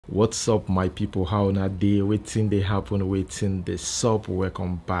What's up, my people? How na day? Waiting they happen, waiting the sub.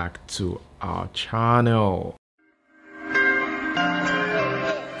 Welcome back to our channel.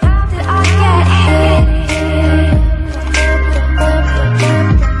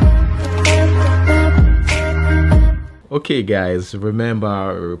 Okay guys, remember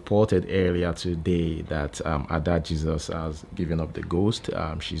I reported earlier today that Ada Jesus has given up the ghost.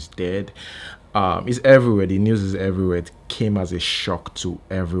 She's dead. It's everywhere. The news is everywhere. It came as a shock to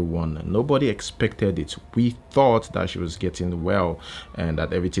everyone. Nobody expected it. We thought that she was getting well and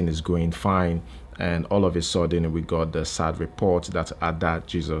that everything is going fine, and all of a sudden we got the sad report that Ada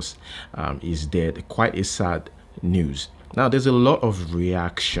Jesus is dead. Quite a sad news. Now, there's a lot of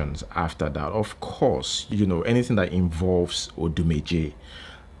reactions after that. Of course, you know, anything that involves Odumeje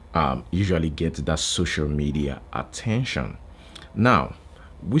usually gets that social media attention. Now,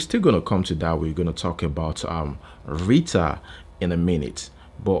 we're still going to come to that. We're going to talk about Rita in a minute.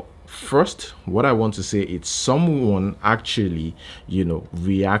 But first, what I want to say is someone actually, you know,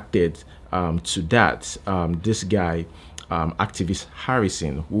 reacted to that. This guy, activist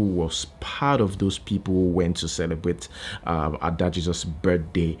Harrison, who was part of those people who went to celebrate Ada Jesus'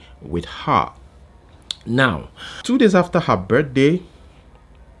 birthday with her. Now, 2 days after her birthday,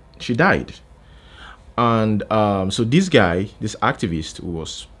 she died. And so this guy, this activist who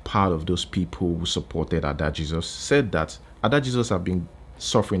was part of those people who supported Ada Jesus, said that Ada Jesus have been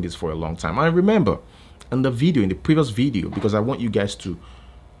suffering this for a long time. I remember in the video, in the previous video, because I want you guys to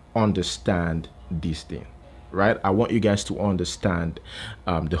understand this thing. Right, I want you guys to understand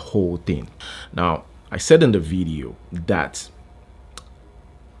the whole thing. Now, I said in the video that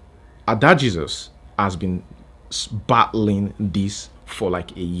Ada Jesus has been battling this for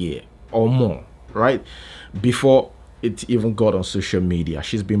like a year or more, right? Before it even got on social media,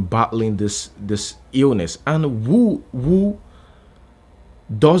 she's been battling this illness. And who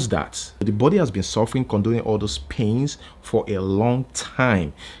does that? The body has been suffering, condoning all those pains for a long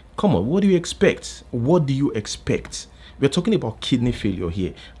time. Come on, what do you expect? What do you expect? We're talking about kidney failure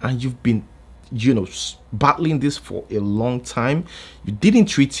here, and you've been, you know, battling this for a long time. You didn't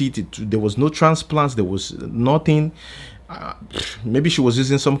treat it. There was no transplants. There was nothing. Maybe she was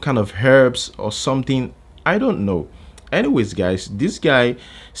using some kind of herbs or something. I don't know. Anyways, guys, this guy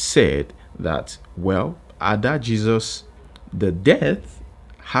said that, well, Ada Jesus, the death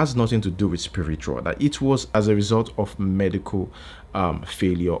has nothing to do with spiritual, that it was as a result of medical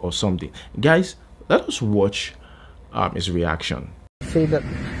failure or something. Guys, let us watch his reaction. Say that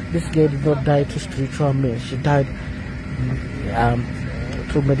this girl did not die through spiritual means. She died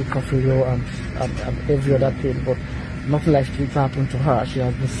through medical failure and every other thing, but nothing like spiritual happened to her. She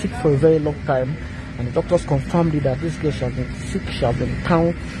has been sick for a very long time, and the doctors confirmed it that this girl, she has been sick, she has been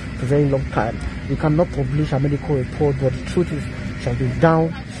down for a very long time. We cannot publish a medical report, but the truth is she has been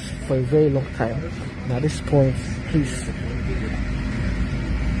down for a very long time. And at this point, please,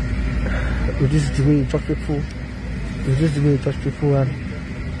 this is the way you judge people. This is the way you judge people,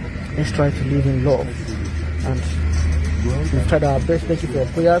 and let's try to live in love. And we've tried our best. Thank you for your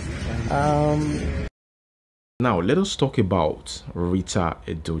prayers. Now, let us talk about Rita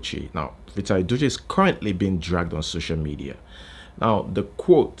Edochie. Now, Rita Edochie is currently being dragged on social media. Now, the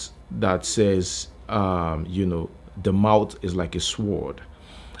quote that says, you know, the mouth is like a sword,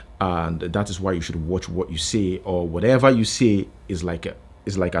 and that is why you should watch what you say, or whatever you say is like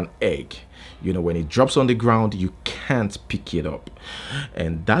an egg. You know, when it drops on the ground, you can't pick it up.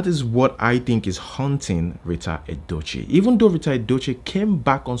 And that is what I think is haunting Rita Edochie. Even though Rita Edochie came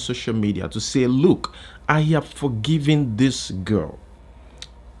back on social media to say, look, I have forgiven this girl.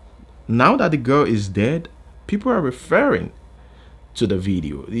 Now that the girl is dead, people are referring to the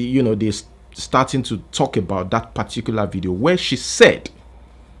video. You know, they're starting to talk about that particular video where she said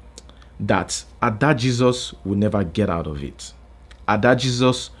that Ada Jesus will never get out of it. Ada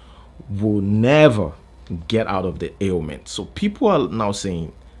Jesus will never get out of the ailment. So people are now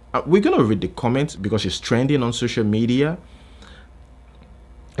saying, we're going to read the comments because it's trending on social media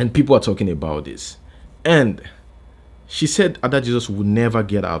and people are talking about this. And she said Ada Jesus will never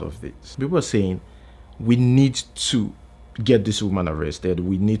get out of this. People are saying, we need to get this woman arrested.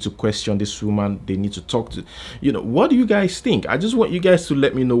 We need to question this woman. They need to talk to, you know, what do you guys think? I just want you guys to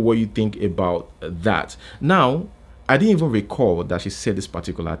let me know what you think about that. Now, I didn't even recall that she said this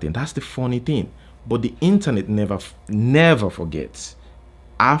particular thing. That's the funny thing. But the internet never forgets.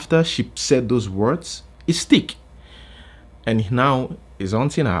 After she said those words, it stick. And now it's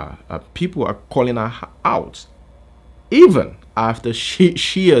haunting her. People are calling her out. Even after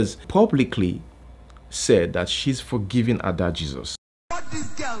she has publicly said that she's forgiving Ada Jesus. What this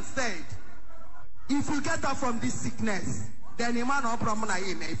girl said, if you get her from this sickness, then a man or problem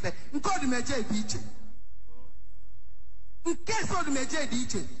I may say, include the in case of the major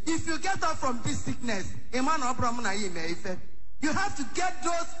DJ, if you get up from this sickness, a man or problem I may say, you have to get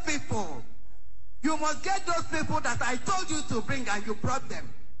those people. You must get those people that I told you to bring, and you brought them.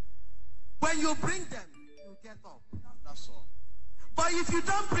 When you bring them, you get up. That's all. But if you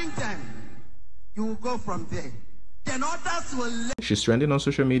don't bring them, you will go from there. Then others will. She's trending on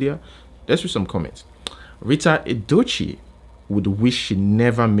social media. Let's read some comments. Rita Edochie would wish she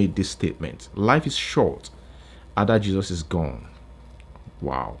never made this statement. Life is short. Ada Jesus is gone.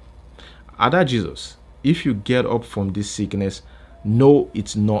 Wow. Ada Jesus, if you get up from this sickness, no,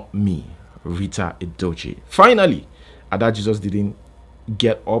 it's not me. Rita Edochie. Finally, Ada Jesus didn't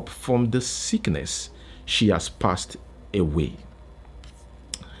get up from the sickness. She has passed away.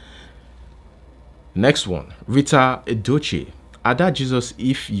 Next one, Rita Edochie. Ada Jesus,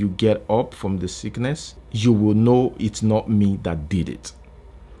 if you get up from the sickness, you will know it's not me that did it.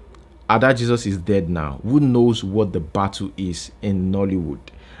 Ada Jesus is dead now. Who knows what the battle is in Nollywood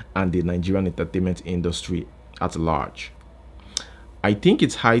and the Nigerian entertainment industry at large? I think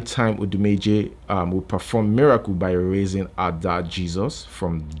it's high time Odumeje will perform miracle by raising Ada Jesus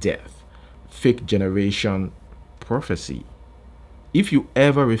from death. Fake generation prophecy. If you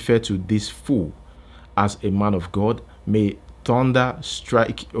ever refer to this fool as a man of God, may thunder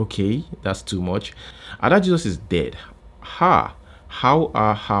strike. Okay, that's too much. Ada Jesus is dead. How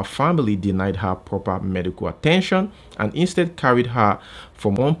are her family denied her proper medical attention and instead carried her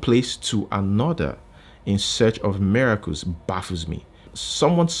from one place to another in search of miracles baffles me.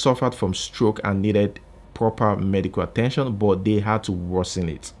 Someone suffered from stroke and needed proper medical attention, but they had to worsen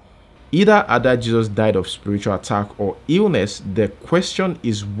it. Either Ada Jesus died of spiritual attack or illness. The question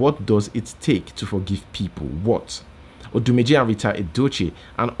is, what does it take to forgive people? What? Odumeje and Rita Edochie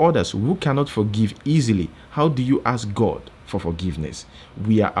and others who cannot forgive easily, how do you ask God for forgiveness?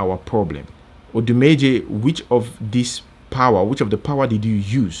 We are our problem. Odumeje, which of the power did you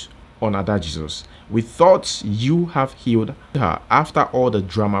use on Ada Jesus? We thought you have healed her after all the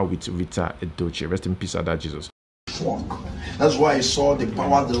drama with Rita Edochie. Rest in peace, Ada Jesus. That's why I saw the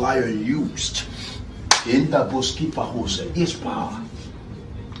power the lion used. In the Boskipa Hose is power.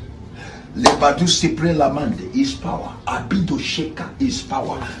 Lebadu Sipre Lamande is power. Abido Sheka is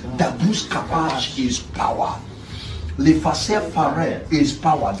power. Dabus Kapash is power. Lefase Fare is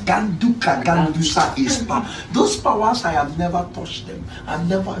power. Ganduka Gandusa is power. Those powers, I have never touched them. I've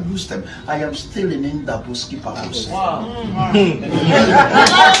never used them. I am still in the Boskipa Hose.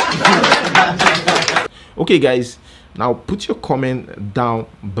 Okay, guys. Now put your comment down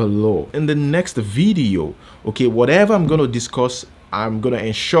below. In the next video, okay, whatever I'm going to discuss, I'm going to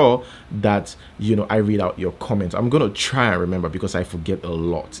ensure that, I read out your comments. I'm going to try and remember, because I forget a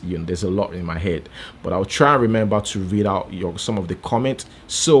lot. There's a lot in my head, but I'll try and remember to read out some of the comments.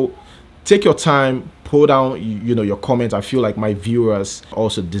 So take your time, pull down, your comments. I feel like my viewers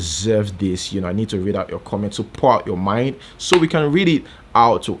also deserve this. I need to read out your comments. So pour out your mind so we can read it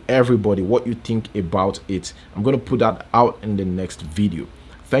out to everybody, what you think about it. I'm going to put that out in the next video.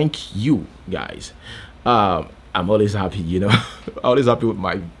 Thank you, guys. I'm always happy, always happy with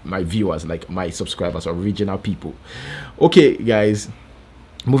my viewers, like my subscribers, original people. Okay, guys,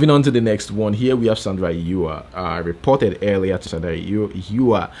 moving on to the next one. Here we have Sandra Iyua. I reported earlier to Sandra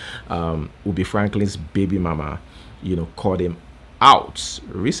Iyua, Ubi Franklin's baby mama, called him out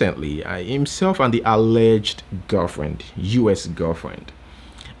recently, himself and the alleged girlfriend, US girlfriend.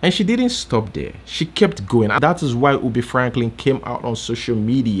 And she didn't stop there. She kept going. And that is why Ubi Franklin came out on social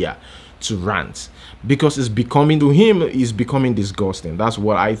media to rant, because it's becoming, to him, is becoming disgusting. That's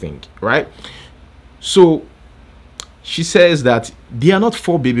what I think, right? So she says that they are not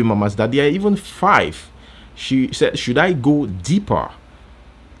 4 baby mamas, that they are even 5. She said, should I go deeper?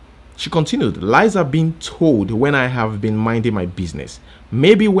 She continued, lies are being told when I have been minding my business.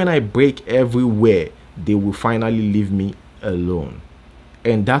 Maybe when I break everywhere, they will finally leave me alone.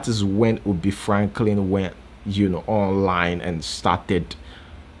 And that is when Ubi Franklin went, online and started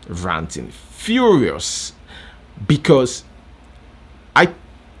ranting, furious, because I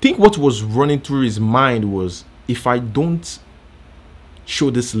think what was running through his mind was, if I don't show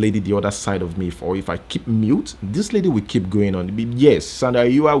this lady the other side of me, or if I keep mute, this lady will keep going on. Yes, Sandra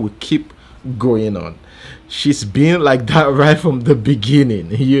Iyua will keep going on. She's been like that right from the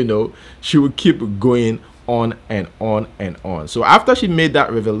beginning. She will keep going on and on and on. So after she made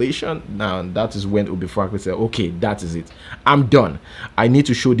that revelation, now that is when Ubi Franklin said, okay, that is it, I'm done. I need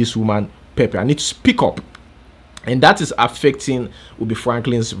to show this woman pepper. I need to speak up. And that is affecting Ubi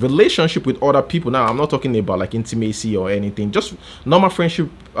Franklin's relationship with other people. Now I'm not talking about like intimacy or anything, just normal friendship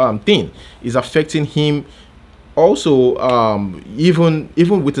thing is affecting him Also,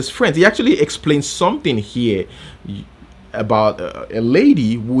 even with his friends, he actually explains something here about a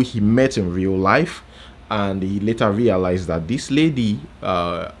lady who he met in real life, and he later realized that this lady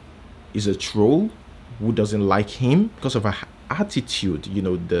is a troll who doesn't like him because of her attitude, you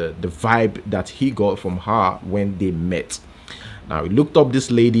know, the vibe that he got from her when they met. Now, he looked up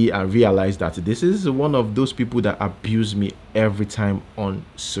this lady and realized that this is one of those people that abuse me every time on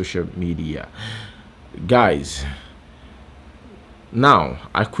social media. Guys, now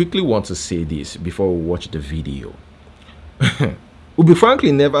I quickly want to say this before we watch the video. We be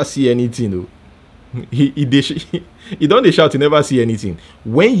frankly never see anything. He don't they shout, you never see anything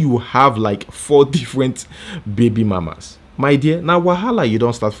when you have like 4 different baby mamas, my dear. Now wahala you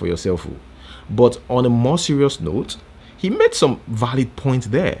don't start for yourself. But on a more serious note, he made some valid points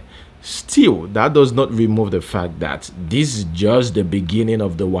there. Still, that does not remove the fact that this is just the beginning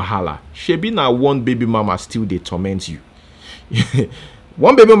of the wahala. Shebi na one baby mama still they torment you.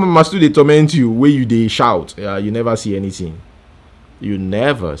 One baby mama still they torment you where you they shout, you never see anything. You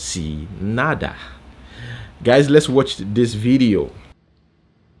never see nada. Guys, let's watch this video.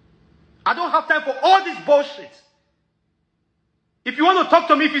 I don't have time for all this bullshit. If you want to talk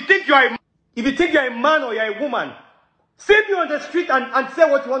to me, if you think you're a man or you're a woman, see me on the street and say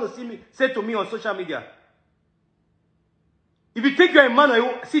what you want to say to me on social media. If you think you're a man or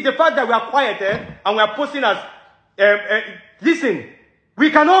you see the fact that we are quiet and we are posting as listen, we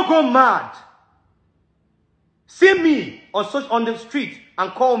can all go mad. See me on the street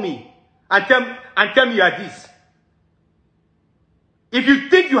and call me and tell me you are this. If you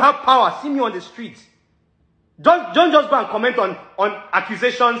think you have power, see me on the street. Don't just go and comment on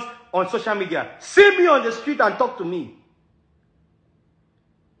accusations on social media. See me on the street and talk to me.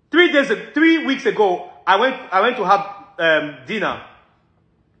 3 weeks ago, I went to have dinner.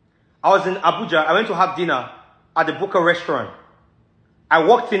 I was in Abuja. I went to have dinner at the Booker restaurant. I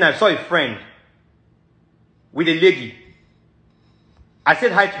walked in, I saw a friend with a lady. I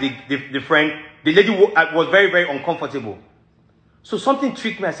said hi to the friend. The lady was very, very uncomfortable. So something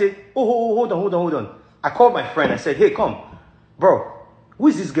tricked me. I said, oh, hold on. I called my friend. I said, hey, come. Bro, who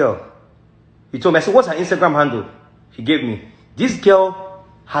is this girl? He told me. I said, what's her Instagram handle? He gave me. This girl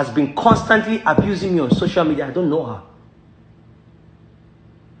has been constantly abusing me on social media. I don't know her.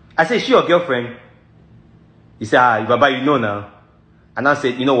 I said, is she your girlfriend? He said, Baba, you know now. And I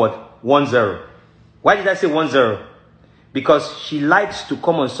said, you know what? 1-0. Why did I say 1-0? Because she likes to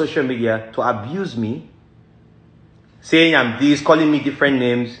come on social media to abuse me, saying I'm this, calling me different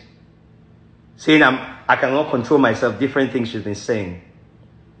names, saying I cannot control myself, different things she's been saying.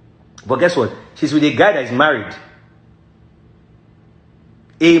 But guess what? She's with a guy that is married.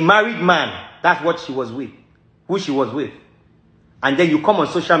 A married man. That's what she was with. Who she was with. And then you come on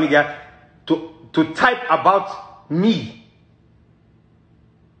social media to type about me.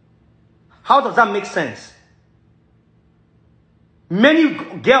 How does that make sense? Many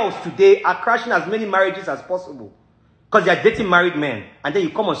girls today are crashing as many marriages as possible because they are dating married men. And then you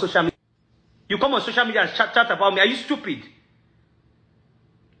come on social media. You come on social media and chat about me. Are you stupid?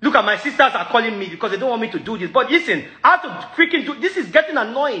 Look at my sisters are calling me because they don't want me to do this. But listen, I have to freaking do this. Is getting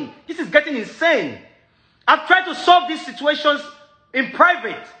annoying. This is getting insane. I've tried to solve these situations in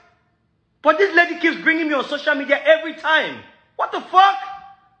private. But this lady keeps bringing me on social media every time. What the fuck?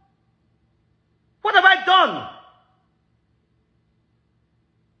 What have I done?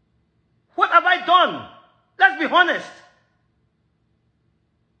 What have I done? Let's be honest.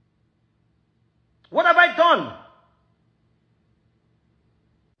 What have I done?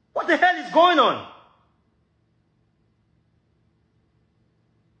 What the hell is going on?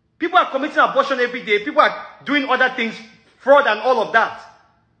 People are committing abortion every day. People are doing other things, fraud and all of that.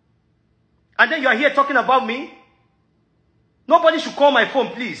 And then you are here talking about me? Nobody should call my phone,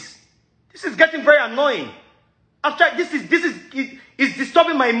 please. This is getting very annoying. I've tried. This is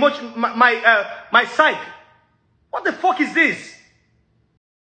disturbing my emotion, my psyche. What the fuck is this?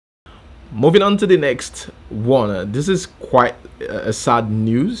 Moving on to the next one. This is quite a sad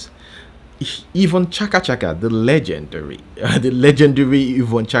news. Yvonne Chaka Chaka, the legendary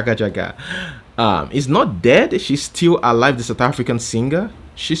Yvonne Chaka Chaka, is not dead. She's still alive. The South African singer,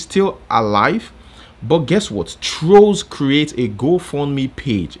 she's still alive. But guess what? Trolls create a GoFundMe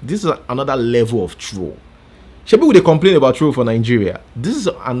page. This is another level of troll. People they complain about troll for Nigeria. This is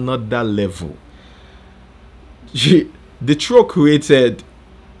another level. The troll created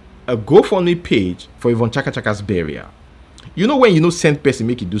a GoFundMe page for Yvonne Chaka Chaka's burial. You know when you know send person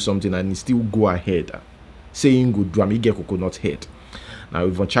make you do something and he still go ahead saying good drum, he get coconut head. Now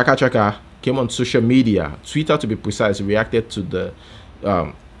Yvonne Chaka Chaka came on social media, Twitter to be precise, reacted to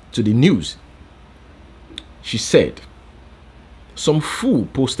the news. She said, some fool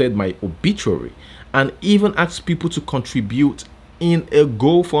posted my obituary and even asked people to contribute in a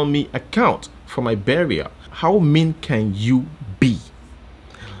GoFundMe account for my burial. How mean can you be?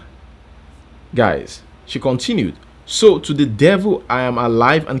 Guys, she continued, so to the devil, I am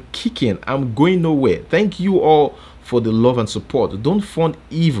alive and kicking. I'm going nowhere. Thank you all for the love and support. Don't fund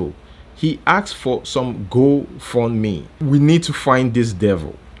evil. He asked for some GoFundMe. We need to find this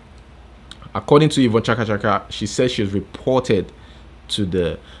devil. According to Yvonne Chaka Chaka, she says she was reported to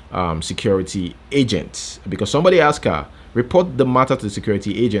the security agent because somebody asked her, report the matter to the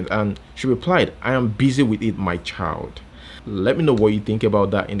security agent, and she replied, I am busy with it, my child. Let me know what you think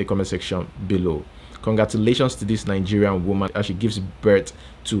about that in the comment section below. Congratulations to this Nigerian woman as she gives birth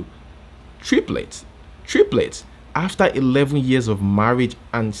to triplets after 11 years of marriage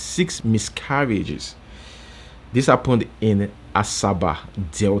and 6 miscarriages. This happened in Asaba,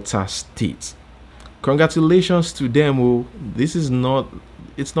 Delta State. Congratulations to them. Oh, this is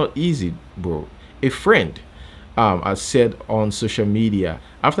it's not easy, bro. A friend has said on social media,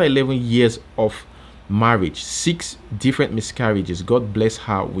 after 11 years of marriage, 6 different miscarriages, God bless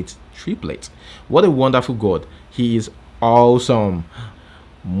her with triplets. What a wonderful God. He is awesome.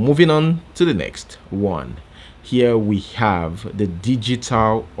 Moving on to the next one. Here we have the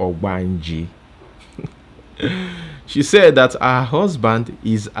digital Obanji. She said that her husband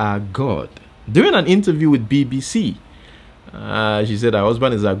is a God. During an interview with BBC, she said her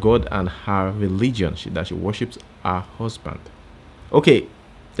husband is a God and her religion, that she worships her husband. Okay,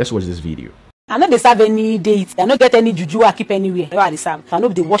 let's watch this video. I know they serve any date. I don't get any juju I keep anywhere. They serve. I know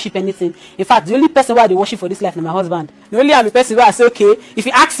they worship anything. In fact, the only person why they worship for this life is my husband. The only other person where I say, okay, if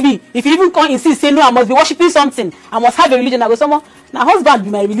you ask me, if you even come insist, say no, I must be worshiping something. I must have a religion. I go, someone, now husband be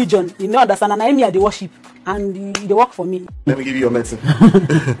my religion. You know, understand? And I am here, they worship. And they work for me. Let me give you your medicine.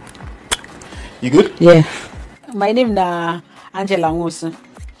 You good? Yeah. My name is Angela Ngosu.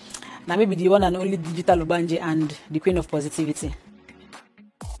 Now maybe the one and only digital Obanje and the queen of positivity.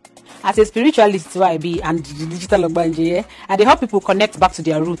 As a spiritualist, who I be, and the digital Obanje, yeah, and they help people connect back to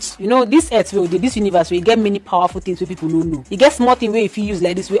their roots. You know, this earth, this universe, we get many powerful things where people don't know. You get small thing where if you use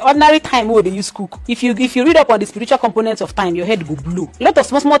like this, where ordinary time where they use cook. If you read up on the spiritual components of time, your head go blow. A lot of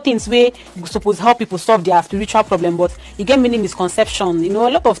small things where you suppose help people solve their spiritual problem, but you get many misconception. You know, a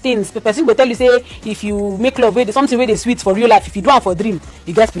lot of things. The person will tell you say if you make love, there's something where they sweet for real life. If you do it for dream,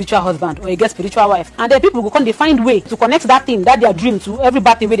 you get spiritual husband or you get spiritual wife, and then people go come they find way to connect that thing, that their dream, to every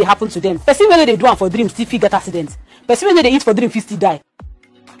bad thing where they happen to them. Person when they do it for dreams still get accidents. Person when they eat for dream still die.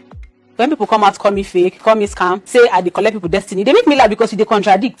 When people come out call me fake, call me scam, say I dey collect people destiny, they make me laugh because they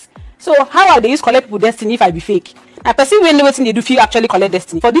contradict. So how are they use collect people destiny if I be fake? A person when know wetin they do feel actually collect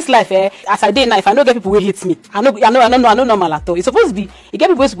destiny. For this life, as I dey now, if I don't get people who hate me, I know normal at all. It's supposed to be you get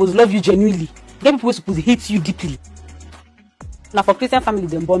people who supposed to love you genuinely, you get people who supposed to hate you deeply. Now for Christian family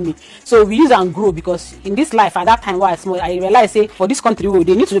they born me, so we use and grow because in this life at that time while I small I realized say for this country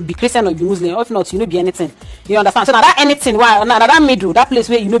they need to be Christian or be Muslim, or if not you know be anything. You understand? So now that anything why now that middle, that place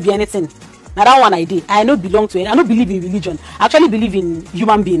where you know be anything, now that one I don't belong to it. I don't believe in religion. I actually believe in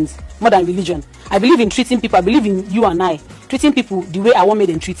human beings more than religion. I believe in treating people. I believe in you and I treating people the way I want me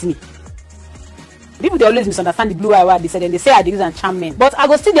them treat me. People they always misunderstand the blue eye word. They say then they say I use and charm men. But I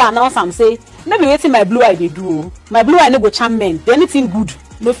go still they announce and say, maybe waiting my blue eye they do. My blue eye no go charm men. Anything good,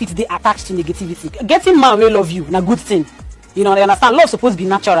 no fit they attached to negativity. Getting man will love you, na good thing. You know, they understand love supposed to be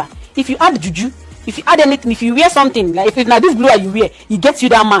natural. If you add juju, if you add anything, if you wear something, like if now this blue eye you wear, it gets you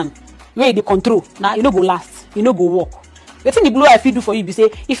that man. Where they control. Now you no go last, you no go walk. The thing the blue eye fit do for you be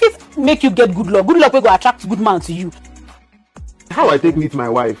say, if it make you get good luck will go attract good man to you. How I take meet my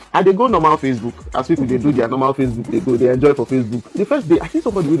wife, I they go normal Facebook. As people they do their normal Facebook, they enjoy for Facebook. The first day I see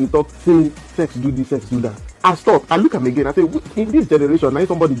somebody really talk, say sex do this, sex do that. I stop, I look at him again, I say in this generation, now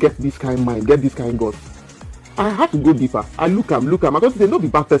somebody get this kind of mind, get this kind of God. I have to go deeper. I look him, I don't say no be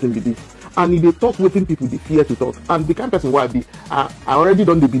bad person with this. And if they talk within people, they fear to talk. And the kind of person why I be, I already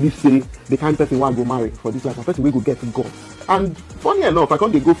don't believe say the kind of person why I go marry for this life, a person will go get God. And funny enough, I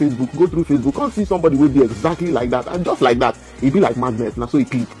can't go Facebook, go through Facebook, can't see somebody will be exactly like that, and just like that, it be like magnet. Now so it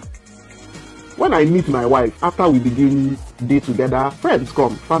click. When I meet my wife, after we begin day together, friends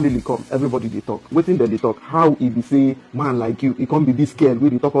come, family come, everybody they talk. Waiting that they talk, how it be say, man like you, it can't be this girl, where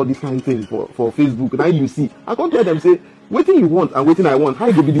they talk all this kind of thing for Facebook. Now you see, I can't tell them say, waiting you want and waiting I want, how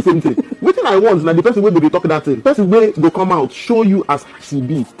it will be the same thing. Waiting I want, now the person will be talk that thing. Person will go come out, show you as she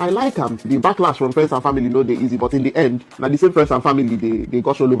be. I like them. The backlash from friends and family, know they easy, but in the end, now the same friends and family, they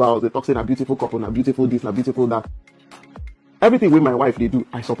gush all over us, they talk saying a beautiful couple, a beautiful this, a beautiful that. Everything with my wife they do,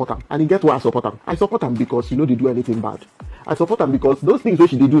 I support them. And you get why I support them. I support them because she know they do anything bad. I support them because those things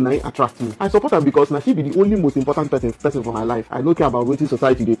which they do now attract me. I support them because now she be the only most important person for my life. I don't care about what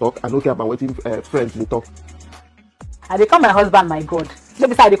society they talk. I don't care about what friends they talk. I dey call my husband my God. No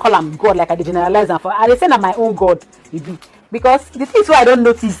be say I dey call him God like I dey generalize am for. I dey say na my own God e be. Because the things wey I don't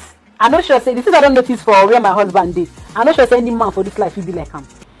notice, I no sure say the things I don't notice for where my husband dey, I no sure say any man for this life will be like him.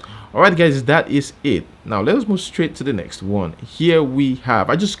 Alright guys, that is it. Now let's move straight to the next one. Here we have,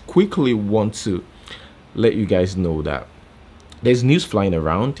 I just quickly want to let you guys know that there's news flying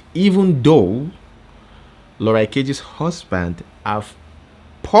around, even though Laura Ikeji's husband have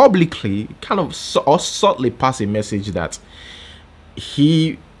publicly kind of or subtly passed a message that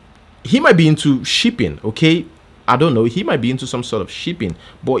he might be into shipping, okay? I don't know, he might be into some sort of shipping,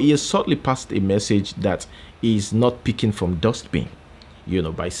 but he has subtly passed a message that he's not picking from dustbin, you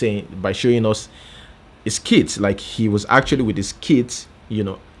know, by showing us his kids, like he was actually with his kids, you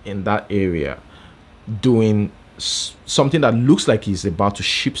know, in that area doing something that looks like he's about to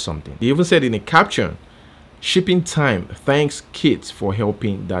ship something. He even said in a caption, "Shipping time, thanks kids for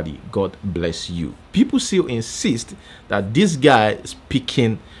helping daddy, God bless you." People still insist that this guy is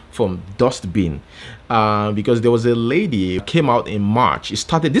picking from dustbin because there was a lady who came out in March.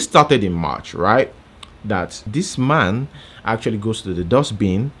 This started in March, right? That this man actually goes to the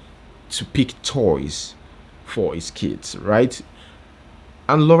dustbin to pick toys for his kids, right?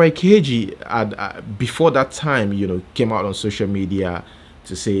 And Laura Ikeji had before that time, you know, came out on social media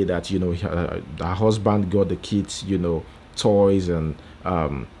to say that, you know, her husband got the kids, you know, toys and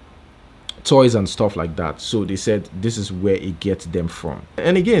stuff like that. So they said this is where he gets them from.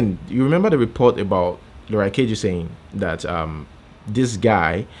 And again, you remember the report about Laura Ikeji saying that this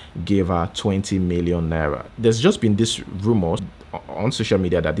guy gave her 20 million naira. There's just been this rumor on social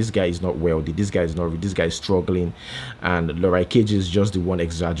media that this guy is not wealthy, this guy is struggling, and Laura Ikeji is just the one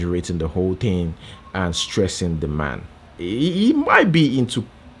exaggerating the whole thing and stressing the man. He might be into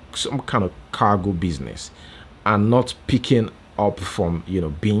some kind of cargo business and not picking up from, you know,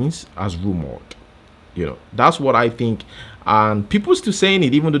 beans as rumored. You know, that's what I think. And people still saying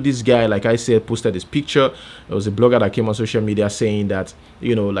it, even though this guy, like I said, posted this picture. There was a blogger that came on social media saying that,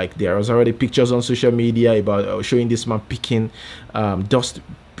 you know, like there was already pictures on social media about showing this man picking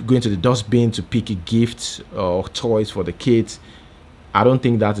going to the dustbin to pick a gift or toys for the kids. I don't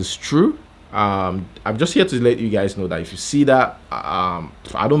think that is true. I'm just here to let you guys know that if you see that,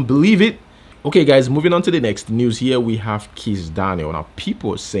 I don't believe it. Okay guys, moving on to the next news. Here we have Kiss Daniel. Now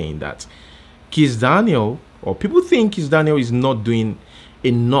people are saying that Kiss Daniel, or people think Kiss Daniel is not doing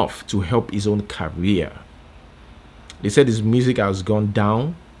enough to help his own career. They said his music has gone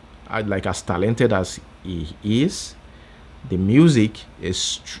down. Like as talented as he is, the music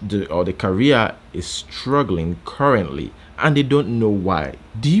is the career is struggling currently, and they don't know why.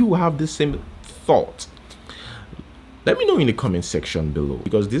 Do you have the same thought? Let me know in the comment section below,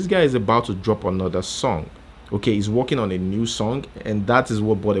 because this guy is about to drop another song. Okay, he's working on a new song, and that is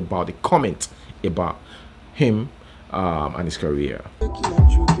what brought about the comment about him and his career. I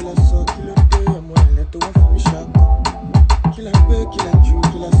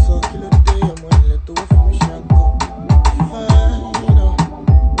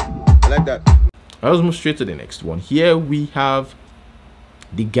like that. Let's move straight to the next one. Here we have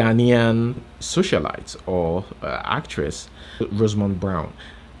the Ghanaian socialite or actress Rosamund Brown.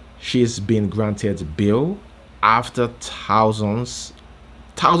 She's been granted bail after thousands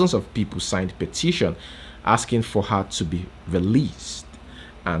of people signed petition asking for her to be released,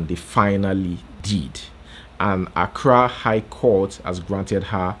 and they finally did. And Accra High Court has granted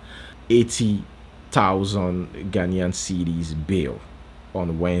her 80,000 Ghanaian cedis bail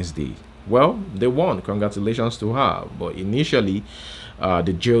on Wednesday. Well, they won. Congratulations to her. But initially,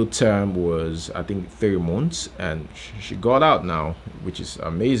 the jail term was, I think, 3 months, and she got out now, which is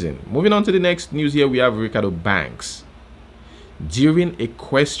amazing. Moving on to the next news. Here we have Ricardo Banks. During a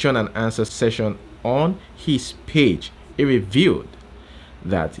question and answer session on his page, he revealed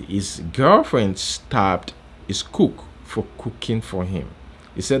that his girlfriend stabbed his cook for cooking for him.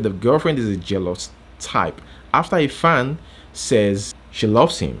 He said the girlfriend is a jealous type after a fan says she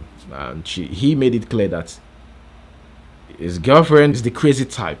loves him, and he made it clear that his girlfriend is the crazy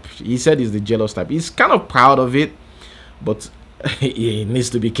type. He said he's the jealous type. He's kind of proud of it, but he needs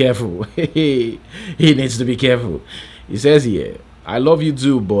to be careful. He needs to be careful. He says here, "I love you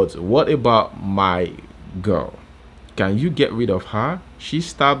too, but what about my girl? Can you get rid of her? She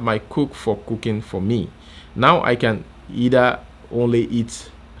stabbed my cook for cooking for me. Now I can either only eat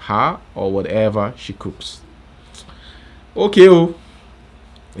her or whatever she cooks." Okay, oh,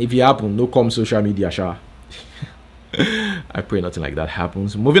 if it happen, no come social media, sha. I pray nothing like that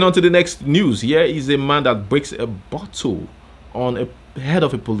happens. Moving on to the next news. Here is a man that breaks a bottle on a head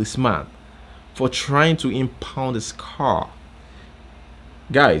of a policeman for trying to impound his car.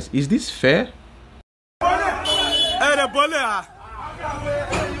 Guys, is this fair?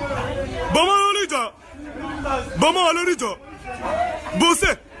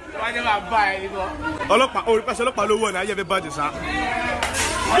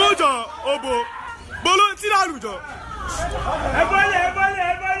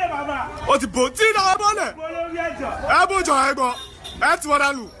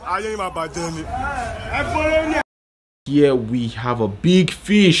 Here we have a big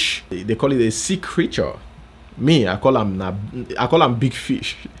fish. They call it a sea creature. Me, I call them big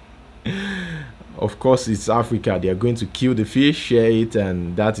fish. Of course, it's Africa. They are going to kill the fish, share it,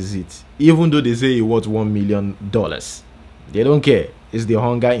 and that is it. Even though they say it worth $1 million, they don't care. It's the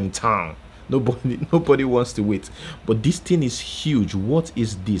hunger in town. Nobody wants to wait. But this thing is huge. What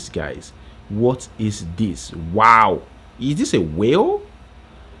is this, guys? What is this? Wow! Is this a whale?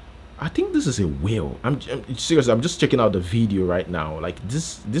 I think this is a whale. I'm serious. I'm just checking out the video right now. Like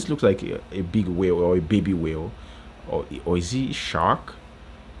this looks like a big whale or a baby whale, or is he a shark?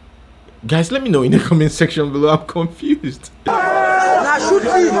 Guys, let me know in the comment section below. I'm confused.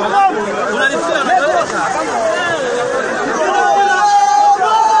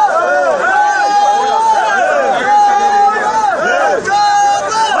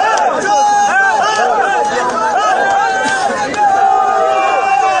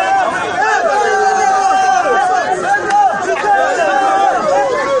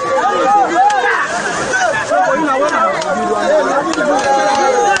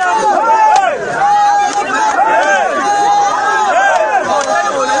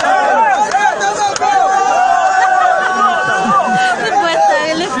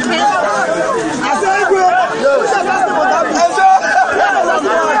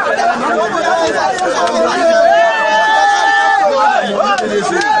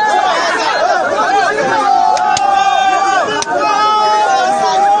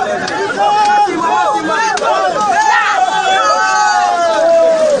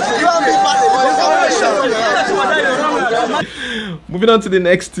 Moving on to the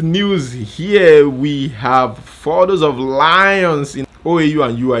next news. Here we have photos of lions in OAU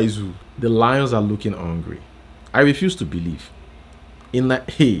and UI Zoo. The lions are looking hungry. I refuse to believe. In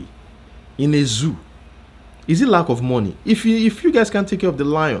a zoo. Is it lack of money? If you guys can't take care of the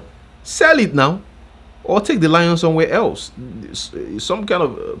lion, sell it now, or take the lion somewhere else. Some kind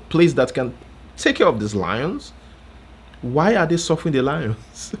of place that can take care of these lions. Why are they suffering the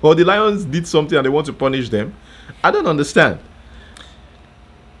lions? Or the lions did something and they want to punish them? I don't understand.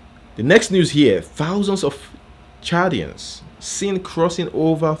 The next news here, thousands of Chadians seen crossing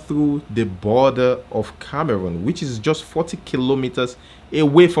over through the border of Cameroon, which is just 40 kilometers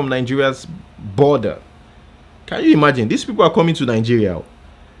away from Nigeria's border. Can you imagine? These people are coming to Nigeria.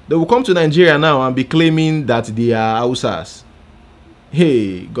 They will come to Nigeria now and be claiming that they are Hausas.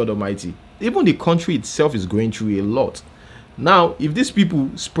 Hey, God Almighty. Even the country itself is going through a lot. Now, if these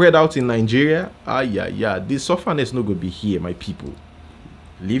people spread out in Nigeria, the sufferness not going to be here, my people.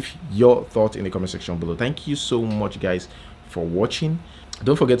 Leave your thoughts in the comment section below. Thank you so much, guys, for watching.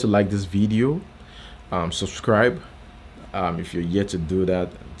 Don't forget to like this video, subscribe if you're yet to do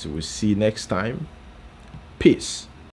that. So we'll see you next time. Peace.